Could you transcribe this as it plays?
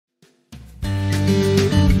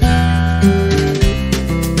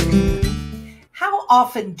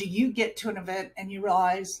often do you get to an event and you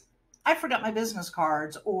realize, I forgot my business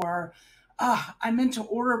cards, or I meant to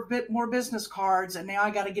order a bit more business cards and now I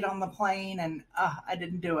got to get on the plane and I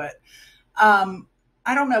didn't do it.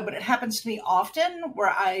 I don't know, but it happens to me often where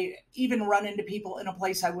I even run into people in a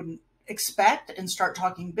place I wouldn't expect and start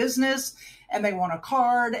talking business, and they want a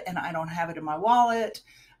card and I don't have it in my wallet.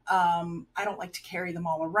 I don't like to carry them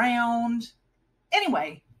all around.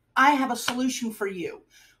 Anyway, I have a solution for you.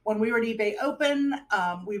 When we were at eBay Open,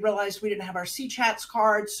 we realized we didn't have our C-Chats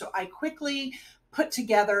cards, so I quickly put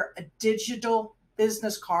together a digital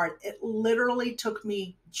business card. It literally took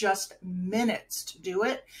me just minutes to do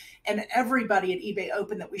it, and everybody at eBay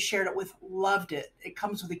Open that we shared it with loved it. It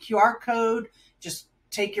comes with a QR code. Just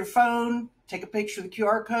take your phone, take a picture of the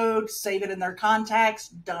QR code, save it in their contacts,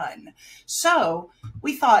 done. So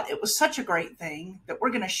we thought it was such a great thing that we're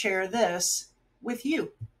going to share this with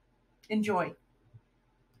you. Enjoy.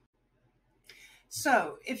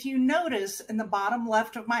 So if you notice in the bottom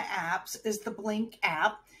left of my apps is the Blinq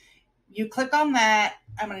app. You click on that.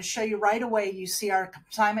 I'm going to show you right away. You see our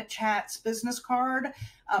Consignment Chats business card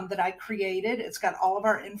that I created. It's got all of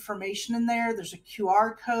our information in there. There's a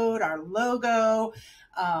QR code, our logo,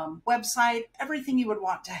 website, everything you would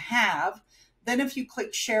want to have. Then if you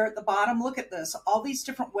click share at the bottom, look at this, all these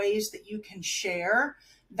different ways that you can share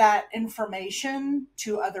that information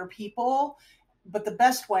to other people. But the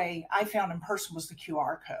best way I found in person was the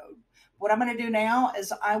QR code. What I'm going to do now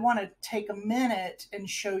is I want to take a minute and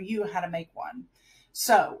show you how to make one.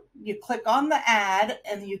 So you click on the ad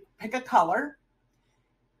and you pick a color.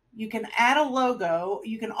 You can add a logo.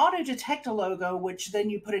 You can auto detect a logo, which then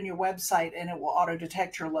you put in your website and it will auto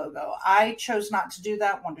detect your logo. I chose not to do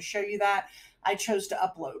that. Wanted to show you that. I chose to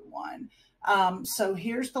upload one. So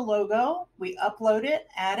here's the logo. We upload it,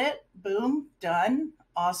 add it, boom, done.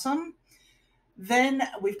 Awesome. Then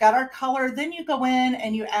we've got our color. Then you go in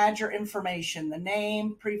and you add your information, the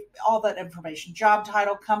name, all that information, job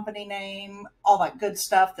title, company name, all that good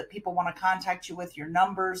stuff that people want to contact you with, your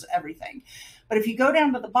numbers, everything. But if you go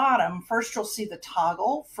down to the bottom, first you'll see the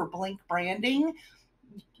toggle for Blinq branding.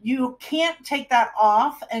 You can't take that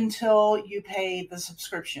off until you pay the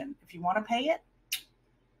subscription. If you want to pay it,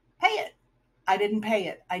 pay it. I didn't pay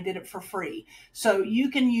it. I did it for free. So you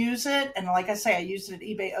can use it. And like I say, I used it at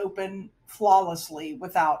eBay Open flawlessly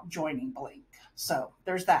without joining Blinq. So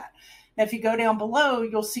there's that. Now, if you go down below,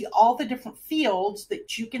 you'll see all the different fields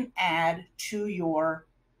that you can add to your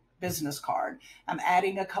business card. I'm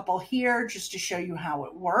adding a couple here just to show you how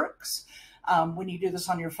it works. When you do this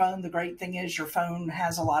on your phone, the great thing is your phone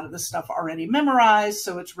has a lot of this stuff already memorized.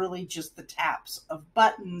 So it's really just the taps of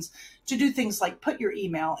buttons to do things like put your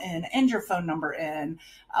email in and your phone number in.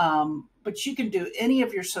 But you can do any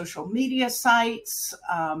of your social media sites,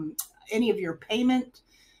 any of your payment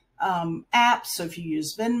apps. So if you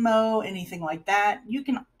use Venmo, anything like that, you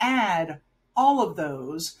can add all of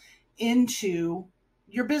those into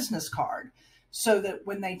your business card, so that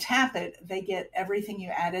when they tap it, they get everything you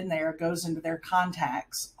add in there goes into their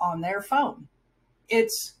contacts on their phone.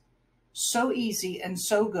 It's so easy and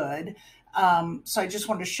so good. So I just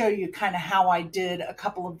wanted to show you kind of how I did a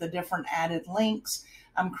couple of the different added links.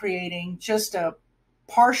 I'm creating just a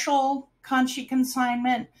partial Conchi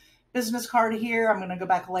consignment business card here. I'm going to go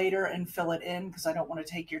back later and fill it in because I don't want to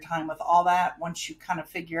take your time with all that. Once you kind of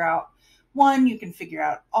figure out one, you can figure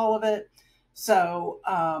out all of it. So,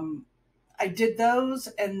 I did those,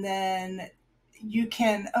 and then you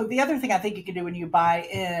can, oh, the other thing I think you can do when you buy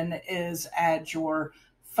in is add your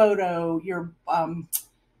photo, your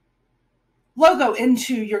logo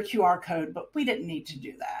into your QR code, but we didn't need to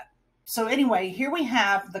do that. So anyway, here we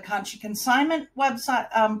have the Conchi Consignment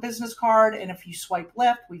website business card, and if you swipe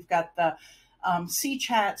left, we've got the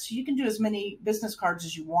C-Chat. So you can do as many business cards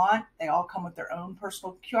as you want. They all come with their own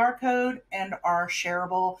personal QR code and are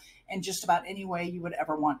shareable in just about any way you would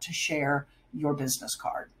ever want to share your business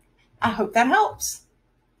card. I hope that helps.